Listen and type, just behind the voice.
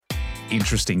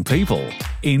interesting people,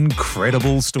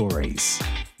 incredible stories.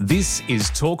 This is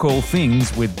Talk All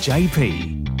Things with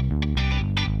JP.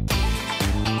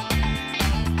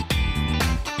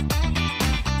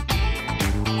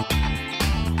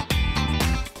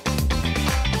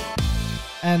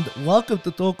 And welcome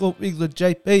to Talk All Things with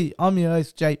JP. I'm your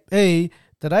host JP.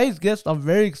 Today's guest I'm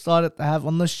very excited to have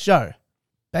on the show.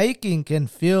 Baking can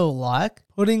feel like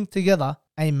putting together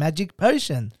a magic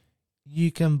potion. You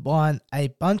combine a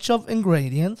bunch of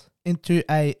ingredients into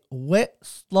a wet,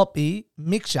 sloppy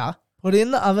mixture, put it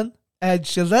in the oven, and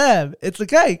SHAZAM! It's a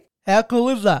cake! How cool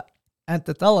is that? And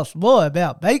to tell us more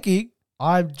about baking,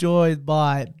 I'm joined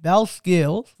by Belinda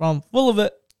Skeels from Full of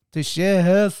It to share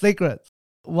her secrets.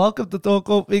 Welcome to Talk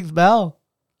All Things, Bel.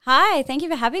 Hi, thank you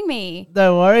for having me.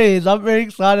 No worries. I'm very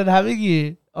excited having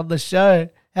you on the show.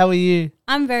 How are you?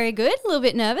 I'm very good. A little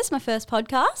bit nervous, my first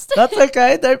podcast. That's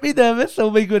okay. Don't be nervous.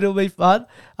 It'll be good. It'll be fun.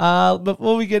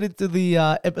 Before we get into the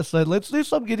episode, let's do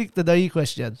some getting to know you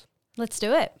questions. Let's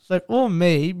do it. So for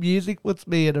me, music puts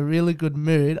me in a really good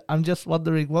mood. I'm just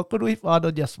wondering, what could we find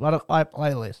on your Spotify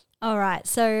playlist? All right.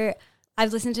 So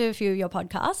I've listened to a few of your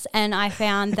podcasts and I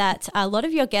found that a lot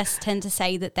of your guests tend to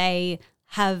say that they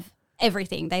have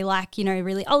everything. They like,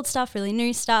 really old stuff, really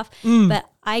new stuff. But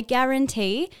I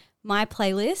guarantee my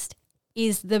playlist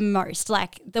is the most,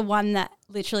 like the one that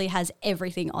literally has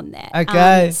everything on there.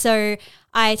 Okay. So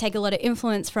I take a lot of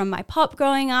influence from my pop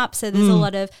growing up. So there's a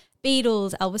lot of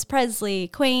Beatles, Elvis Presley,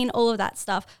 Queen, all of that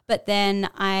stuff. But then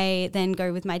I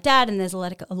go with my dad and there's a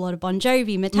lot of Bon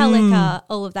Jovi, Metallica,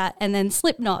 all of that. And then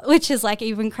Slipknot, which is like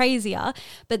even crazier.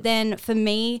 But then for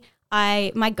me,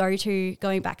 my go-to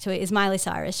going back to it is Miley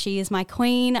Cyrus. She is my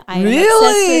queen. I am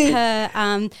obsessed with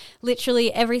her.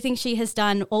 Literally everything she has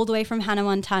done all the way from Hannah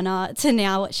Montana to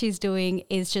now what she's doing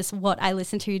is just what I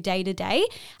listen to day to day.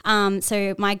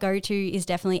 So my go-to is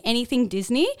definitely anything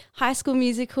Disney, High School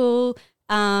Musical,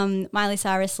 Miley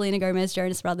Cyrus, Selena Gomez,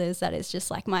 Jonas Brothers. That is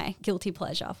just like my guilty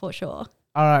pleasure for sure.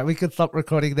 All right, we can stop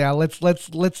recording now. Let's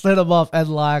set them off and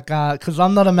because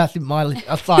I'm not a massive Miley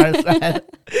Cyrus fan.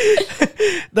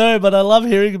 No, but I love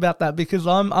hearing about that because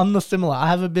I'm the similar. I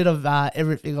have a bit of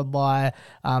everything on my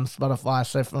Spotify.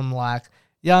 So from like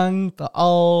young to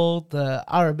old, the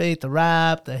R&B to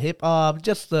rap, the hip hop,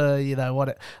 just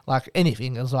the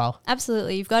anything as well.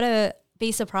 Absolutely, you've got to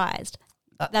be surprised.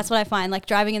 That's what I find. Like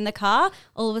driving in the car,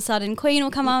 all of a sudden Queen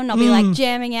will come on, and I'll be like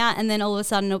jamming out, and then all of a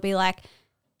sudden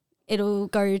it'll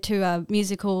go to a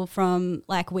musical from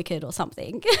like Wicked or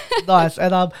something. Nice.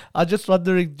 And I'm just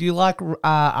wondering, do you like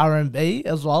R&B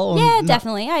as well? Yeah,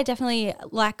 definitely. I definitely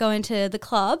like going to the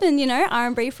club and,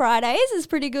 R&B Fridays is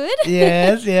pretty good.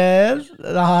 Yes.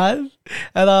 Nice.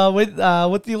 And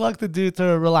what do you like to do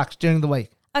to relax during the week?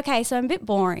 Okay, so I'm a bit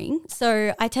boring.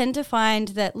 So I tend to find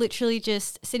that literally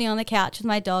just sitting on the couch with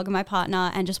my dog and my partner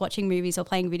and just watching movies or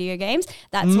playing video games,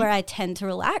 that's where I tend to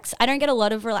relax. I don't get a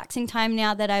lot of relaxing time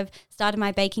now that I've started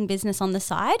my baking business on the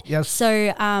side. Yes.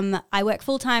 So I work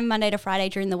full-time Monday to Friday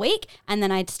during the week, and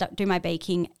then I'd do my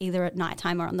baking either at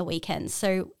nighttime or on the weekends.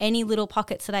 So any little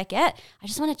pockets that I get, I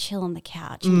just want to chill on the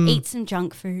couch and eat some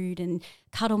junk food and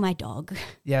cuddle my dog.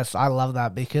 Yes, I love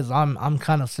that because I'm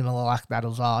kind of similar like that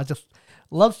as well. I just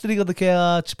love sitting on the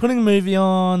couch, putting a movie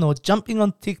on or jumping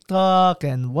on TikTok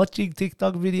and watching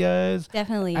TikTok videos.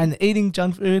 Definitely. And eating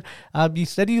junk food. You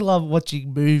said you love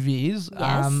watching movies.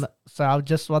 Yes. So I'm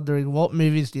just wondering, what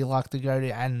movies do you like to go to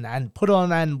and put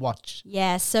on and watch?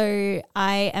 Yeah, so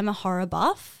I am a horror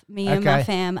buff. Me and my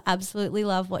fam absolutely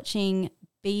love watching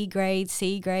B grade,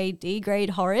 C grade, D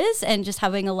grade horrors and just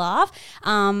having a laugh.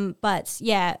 But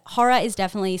yeah, horror is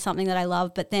definitely something that I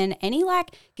love. But then any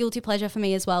like guilty pleasure for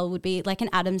me as well would be like an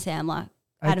Adam Sandler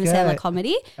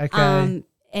comedy. Okay.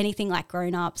 Anything like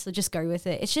Grown Ups, so just go with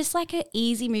it. It's just like an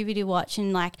easy movie to watch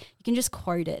and like you can just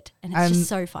quote it and it's just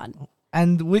so fun.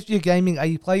 And with your gaming, are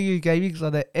you playing your gaming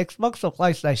on the Xbox or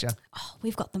PlayStation? Oh,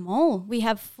 we've got them all. We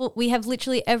have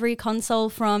literally every console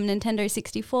from Nintendo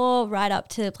 64 right up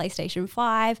to PlayStation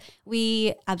 5.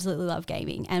 We absolutely love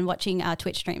gaming and watching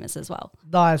Twitch streamers as well.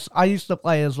 Nice. I used to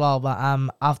play as well, but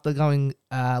after going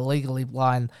legally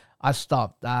blind, I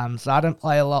stopped. So I don't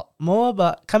play a lot more,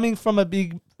 but coming from a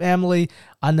big family,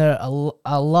 I know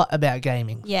a lot about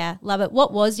gaming. Yeah, love it.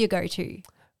 What was your go-to?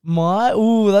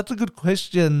 That's a good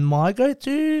question. My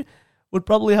go-to would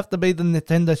probably have to be the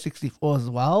Nintendo 64 as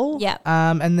well. Yeah.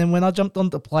 And then when I jumped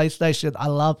onto PlayStation, I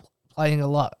love playing a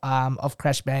lot of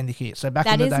Crash Bandicoot. So back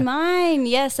in the day. That is mine.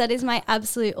 Yes, that is my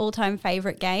absolute all-time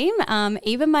favorite game.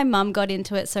 Even my mum got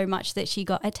into it so much that she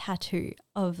got a tattoo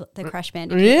of the Crash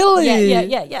Bandicoot. Really?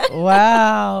 Yeah.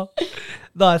 Wow.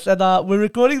 Nice. And we're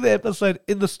recording the episode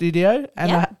in the studio,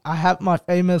 and I have my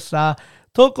famous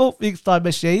Talk All Things Time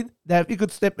Machine. Now, if you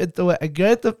could step into it and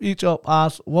go to the future or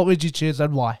past, what would you choose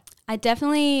and why? I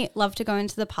definitely love to go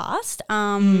into the past.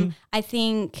 I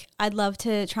think I'd love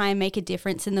to try and make a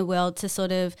difference in the world to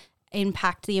sort of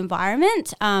impact the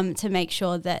environment, to make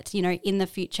sure that, you know, in the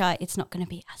future it's not going to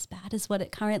be as bad as what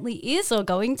it currently is or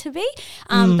going to be.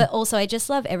 But also I just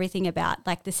love everything about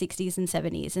like the 60s and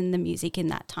 70s and the music in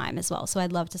that time as well. So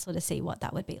I'd love to sort of see what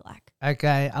that would be like.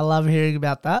 Okay, I love hearing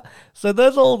about that. So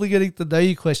those are all the getting to know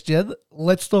you question.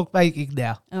 Let's talk baking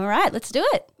now. All right, let's do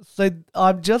it. So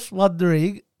I'm just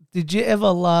wondering, did you ever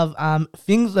love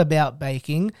things about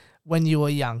baking when you were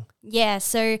young? Yeah,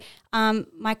 so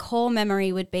my core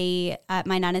memory would be at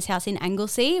my nana's house in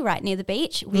Anglesea, right near the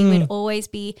beach. We would always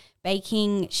be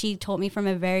baking. She taught me from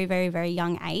a very, very, very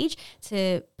young age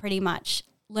to pretty much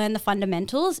learn the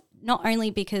fundamentals, not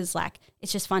only because like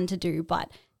it's just fun to do,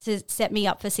 but to set me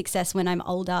up for success when I'm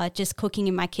older. Just cooking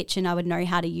in my kitchen, I would know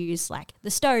how to use like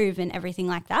the stove and everything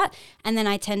like that. And then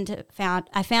I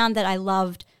found that I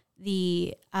loved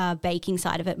the baking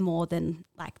side of it more than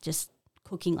like just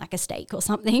cooking like a steak or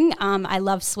something. I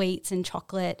love sweets and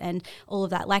chocolate and all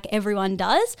of that, like everyone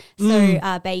does.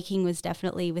 So baking was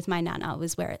definitely, with my nana,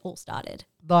 was where it all started.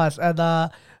 Nice.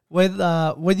 And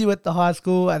when you went to high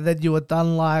school and then you were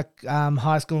done like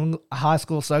high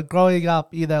school, so growing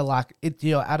up, you know, like into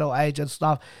your adult age and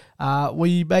stuff, were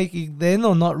you baking then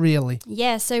or not really?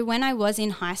 Yeah, so when I was in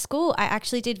high school, I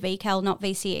actually did VCAL, not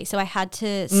VCE. So I had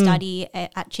to study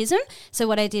at SHAZAM. So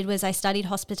what I did was I studied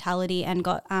hospitality and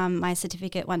got my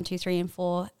certificate 1, 2, 3 and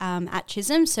 4 at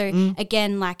SHAZAM. So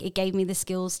again, like it gave me the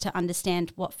skills to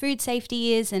understand what food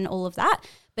safety is and all of that.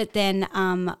 But then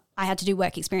I had to do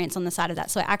work experience on the side of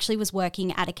that. So I actually was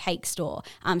working at a cake store.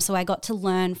 So I got to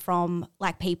learn from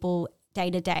like people day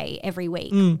to day every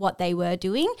week what they were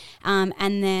doing.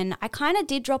 And then I kind of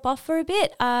did drop off for a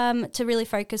bit to really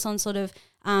focus on sort of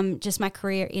just my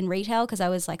career in retail, because I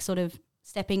was like sort of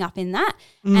stepping up in that.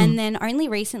 And then only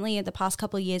recently, in the past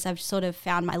couple of years, I've sort of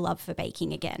found my love for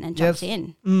baking again and jumped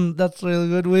in. That's really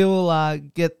good. We will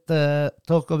get to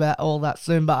talk about all that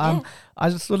soon. But I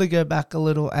just want to go back a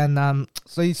little. And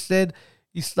so you said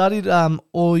you studied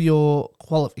all your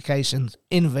qualifications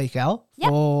in VCAL.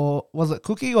 Yep. Or was it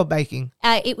cooking or baking?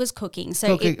 It was cooking.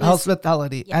 So cooking, it was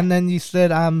hospitality. Yeah. And then you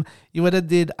said you would have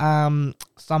did some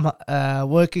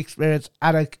work experience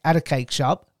at a cake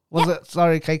shop. Was it?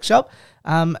 Sorry, cake shop.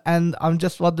 And I'm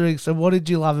just wondering, so what did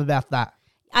you love about that?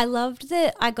 I loved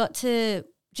that I got to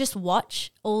just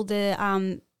watch all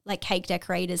the like cake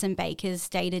decorators and bakers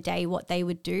day to day, what they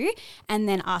would do, and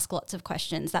then ask lots of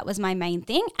questions. That was my main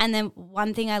thing. And then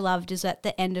one thing I loved is at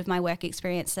the end of my work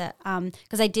experience that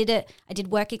because I did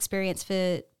work experience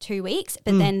for 2 weeks,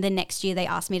 but then the next year they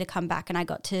asked me to come back and I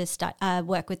got to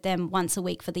work with them once a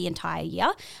week for the entire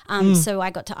year. So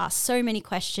I got to ask so many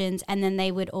questions, and then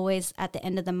they would always, at the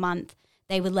end of the month,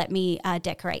 they would let me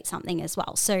decorate something as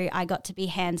well. So I got to be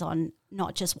hands-on,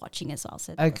 not just watching as well.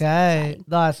 So okay,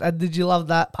 nice. And did you love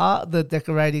that part, the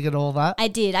decorating and all that? I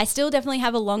did. I still definitely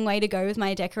have a long way to go with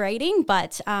my decorating,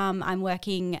 but I'm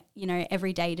working, you know,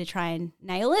 every day to try and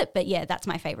nail it. But yeah, that's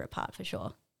my favorite part for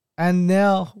sure. And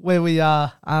now where we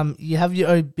are, you have your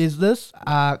own business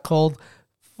called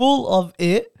Full of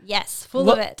It. Yes, full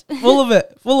of it. Full of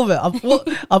it. I'm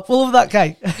full of that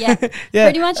cake. Yeah, yeah.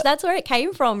 Pretty much that's where it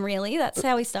came from, really. That's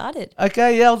how we started.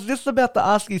 Okay, yeah, I was just about to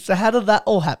ask you, so how did that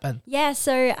all happen? Yeah,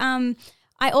 so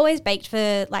I always baked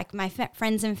for like my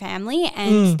friends and family,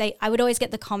 and I would always get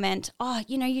the comment, oh,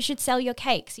 you know, you should sell your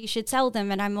cakes, you should sell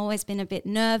them. And I've always been a bit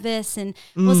nervous and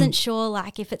wasn't sure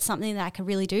like if it's something that I could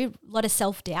really do, a lot of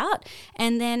self-doubt.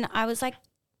 And then I was like,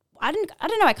 I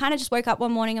don't know. I kind of just woke up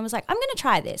one morning and was like, I'm going to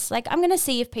try this. Like, I'm going to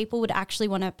see if people would actually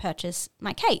want to purchase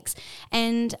my cakes.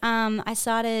 And I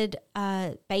started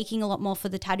baking a lot more for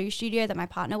the tattoo studio that my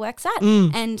partner works at.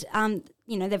 And,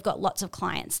 you know, they've got lots of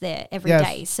clients there every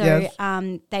day. So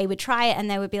they would try it and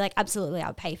they would be like, absolutely,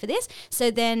 I'll pay for this. So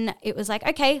then it was like,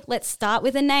 okay, let's start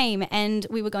with a name. And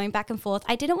we were going back and forth.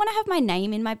 I didn't want to have my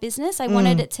name in my business. I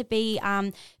wanted it to be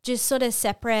just sort of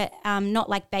separate,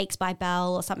 not like Bakes by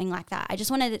Belle or something like that. I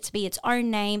just wanted it to be its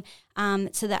own name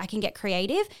so that I can get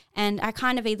creative. And I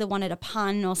kind of either wanted a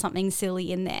pun or something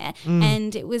silly in there.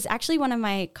 And it was actually one of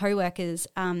my co-workers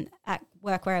at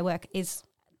work where I work is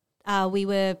we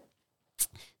were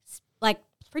like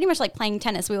pretty much like playing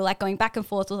tennis. We were like going back and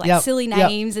forth with like silly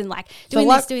names and like doing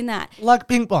this, doing that. Like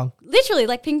ping pong. Literally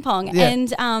like ping pong. Yeah. And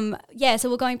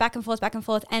so we're going back and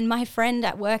forth. And my friend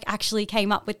at work actually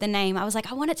came up with the name. I was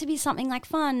like, I want it to be something like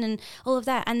fun and all of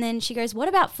that. And then she goes, what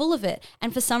about Full of It?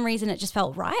 And for some reason it just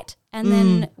felt right. And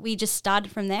then we just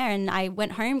started from there, and I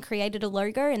went home, created a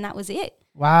logo, and that was it.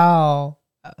 Wow.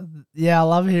 Yeah, I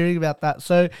love hearing about that.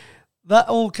 So that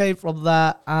all came from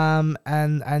that,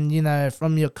 and you know,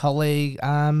 from your colleague,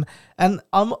 and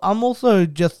I'm also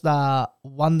just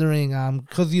wondering,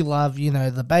 because you love, you know,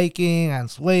 the baking and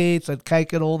sweets and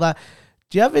cake and all that.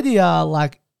 Do you have any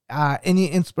any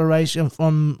inspiration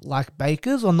from like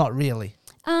bakers or not really?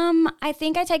 I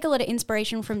think I take a lot of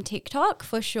inspiration from TikTok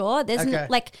for sure. There's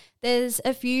Okay. there's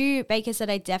a few bakers that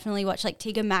I definitely watch. Like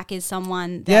Tigger Mac is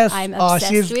someone that Yes. I'm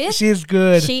obsessed with. She's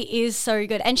good. She is so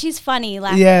good, and she's funny.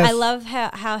 Like Yes. I love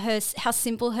how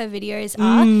simple her videos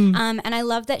are. And I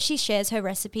love that she shares her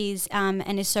recipes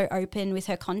and is so open with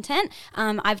her content.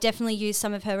 I've definitely used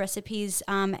some of her recipes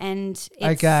and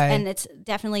it's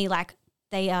definitely like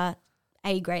they are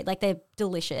A grade, like they're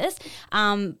delicious.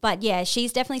 But yeah,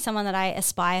 she's definitely someone that I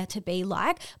aspire to be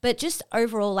like. But just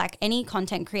overall, like any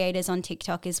content creators on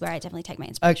TikTok is where I definitely take my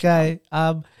inspiration. Okay.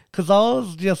 Because I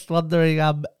was just wondering,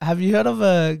 have you heard of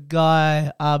a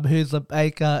guy who's a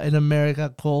baker in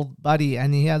America called Buddy,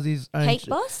 and he has his own Cake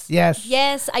Boss? Yes.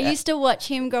 Yes, I used to watch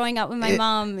him growing up with my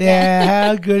mum. Yeah,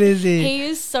 how good is he? He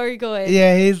is so good.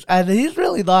 Yeah, he's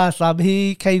really nice.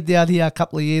 He came down here a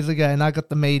couple of years ago, and I got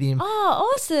to meet him.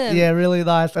 Oh, awesome. Yeah, really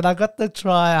nice. And I got to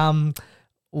try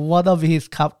one of his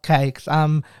cupcakes.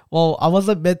 Well, I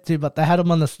wasn't meant to, but they had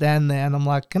them on the stand there, and I'm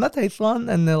like, can I taste one?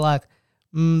 And they're like,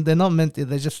 they're not meant to.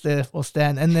 They're just there for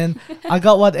stand. And then I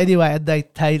got one anyway, and they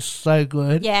taste so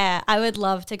good. Yeah, I would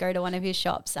love to go to one of his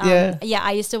shops. Yeah,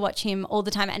 I used to watch him all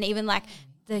the time, and even like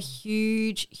the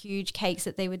huge cakes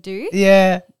that they would do.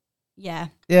 Yeah. Yeah.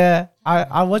 Yeah,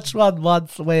 I watched one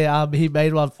once where he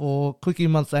made one for Cookie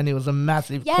Monster, and it was a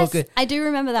massive cookie. I do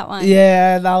remember that one.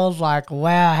 Yeah, and I was like,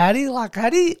 wow, how do you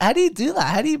do that?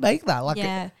 How do you make that? Like,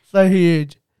 it's so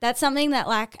huge. That's something that,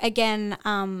 like, again,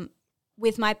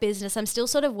 with my business, I'm still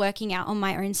sort of working out on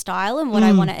my own style and what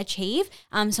I want to achieve.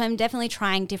 So I'm definitely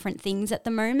trying different things at the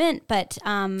moment. But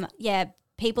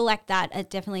people like that are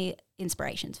definitely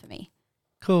inspirations for me.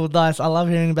 Cool, nice. I love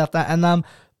hearing about that. And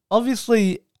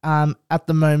obviously, at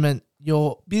the moment,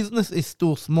 your business is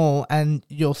still small and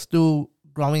you're still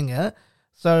growing it.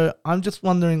 So I'm just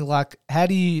wondering, like, how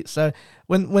do you? So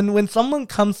when someone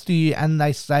comes to you and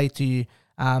they say to you,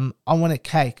 I want a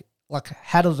cake. Like,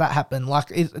 how does that happen? Like,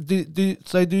 do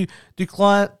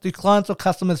clients or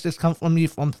customers just come from you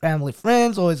from family,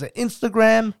 friends, or is it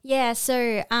Instagram? Yeah,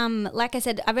 so like I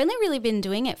said, I've only really been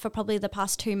doing it for probably the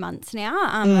past 2 months now.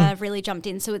 I've really jumped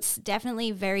in, so it's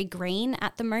definitely very green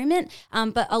at the moment.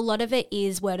 But a lot of it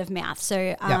is word of mouth.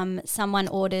 So someone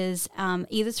orders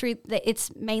either through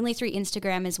it's mainly through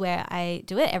Instagram is where I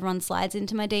do it. Everyone slides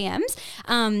into my DMs,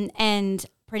 and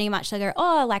pretty much they go,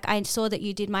 oh, like I saw that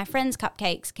you did my friend's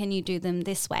cupcakes. Can you do them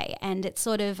this way? And it's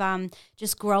sort of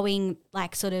just growing,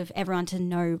 like sort of everyone to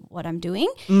know what I'm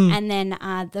doing. And then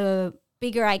the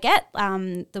bigger I get,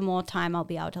 the more time I'll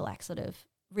be able to like sort of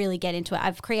really get into it.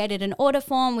 I've created an order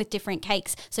form with different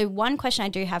cakes. So one question I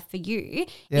do have for you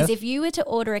is if you were to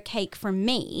order a cake from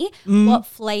me, what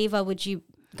flavor would you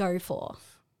go for?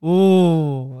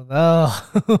 Ooh,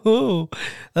 oh,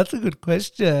 that's a good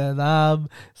question.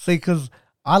 See, because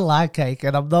I like cake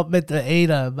and I'm not meant to eat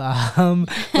them.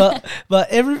 But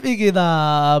everything in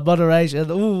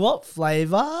moderation. Ooh, what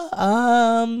flavor?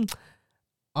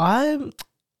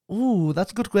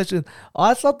 That's a good question.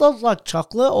 I sometimes like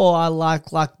chocolate, or I like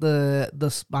the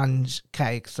sponge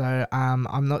cake. So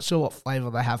I'm not sure what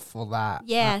flavor they have for that.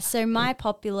 Yeah, so my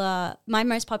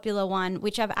most popular one,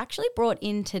 which I've actually brought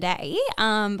in today,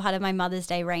 part of my Mother's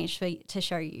Day range to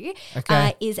show you,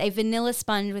 is a vanilla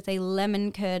sponge with a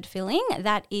lemon curd filling.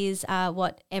 That is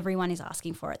what everyone is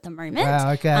asking for at the moment.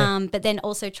 Wow, okay. But then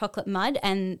also chocolate mud,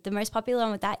 and the most popular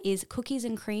one with that is cookies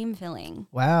and cream filling.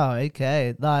 Wow,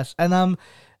 okay, nice.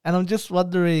 And I'm just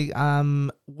wondering,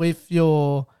 with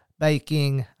your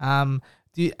baking,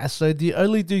 do you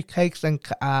only do cakes and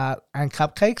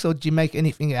cupcakes, or do you make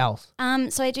anything else?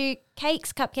 So I do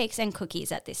cakes, cupcakes, and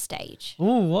cookies at this stage.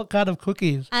 Ooh, what kind of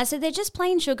cookies? So they're just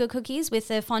plain sugar cookies with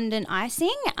a fondant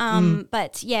icing.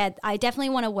 But yeah, I definitely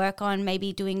want to work on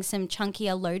maybe doing some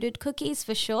chunkier loaded cookies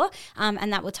for sure.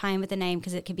 And that will tie in with the name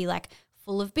because it could be like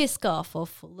full of Biscoff or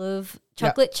full of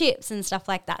chocolate chips and stuff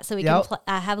like that. So we can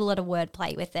have a lot of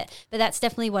wordplay with it. But that's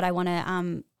definitely what I want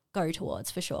to go towards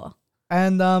for sure.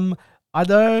 And I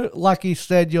know, like you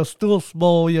said, you're still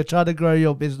small, you're trying to grow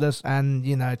your business and,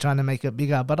 you know, trying to make it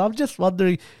bigger. But I'm just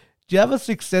wondering, do you have a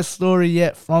success story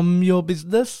yet from your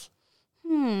business?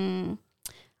 I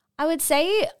would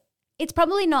say it's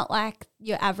probably not like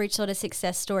your average sort of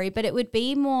success story, but it would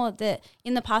be more that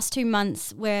in the past 2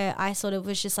 months where I sort of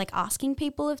was just like asking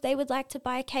people if they would like to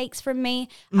buy cakes from me,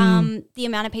 the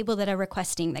amount of people that are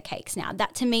requesting the cakes now,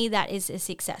 that to me, that is a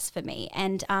success for me,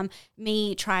 and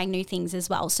me trying new things as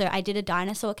well. So I did a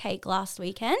dinosaur cake last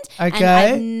weekend, and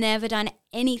I've never done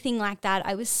anything like that.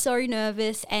 I was so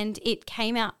nervous and it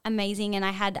came out amazing, and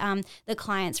I had the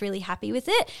clients really happy with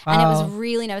it, and it was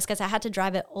really nervous because I had to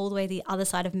drive it all the way to the other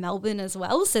side of Melbourne as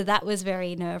well, so that was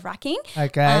very nerve-wracking.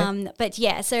 But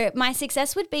yeah, so my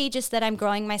success would be just that I'm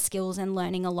growing my skills and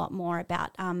learning a lot more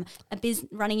about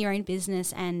running your own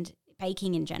business and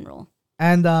baking in general.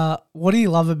 And what do you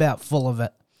love about Full of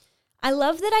It? I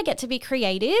love that I get to be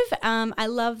creative. I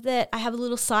love that I have a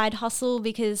little side hustle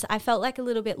because I felt like a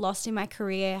little bit lost in my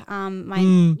career.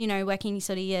 Working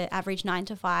sort of your average 9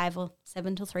 to 5 or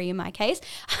 7 to 3 in my case.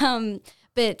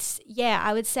 But yeah,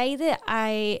 I would say that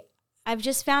I've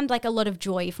just found like a lot of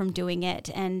joy from doing it,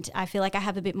 and I feel like I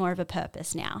have a bit more of a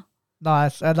purpose now.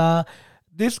 Nice. And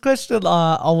this question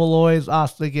I will always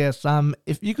ask the guests,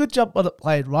 if you could jump on a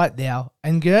plane right now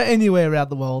and go anywhere around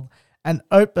the world and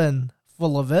open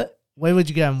Full of It, where would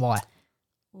you go and why?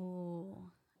 Ooh.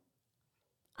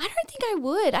 I don't think I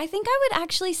would. I think I would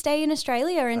actually stay in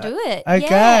Australia and do it.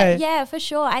 Okay. Yeah, for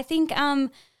sure. I think, I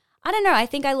don't know. I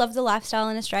think I love the lifestyle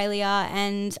in Australia,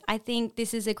 and I think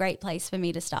this is a great place for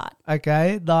me to start.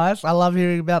 Okay, nice. I love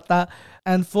hearing about that.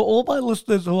 And for all my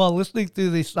listeners who are listening to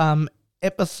this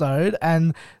episode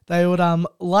and they would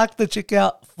like to check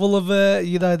out Full of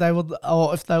It, they would,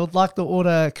 or if they would like to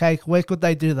order a cake, where could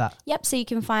they do that? Yep, so you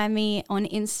can find me on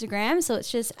Instagram, so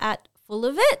it's just at Full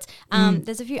of It.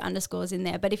 There's a few underscores in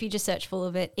there, but if you just search Full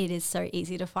of It, it is so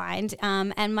easy to find.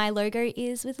 And my logo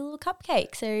is with a little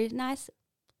cupcake, so nice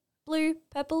blue,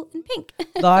 purple, and pink.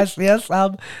 Nice, yes.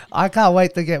 I can't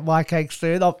wait to get my cake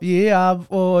soon off you. And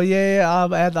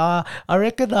I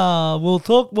reckon we'll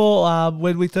talk more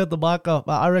when we turn the mic off.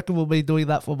 I reckon we'll be doing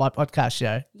that for my podcast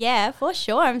show. Yeah, for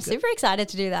sure. I'm super excited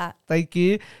to do that. Thank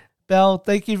you. Belle,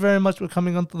 thank you very much for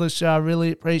coming onto the show. I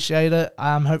really appreciate it.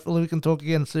 Hopefully we can talk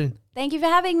again soon. Thank you for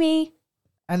having me.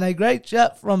 And a great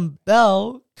chat from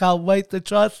Belle. Can't wait to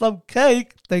try some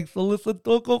cake. Thanks for listening to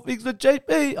Talk All Things with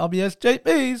JP. I'm your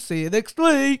JP. See you next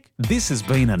week. This has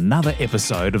been another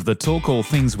episode of the Talk All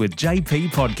Things with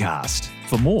JP podcast.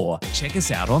 For more, check us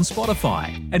out on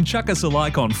Spotify and chuck us a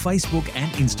like on Facebook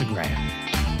and Instagram.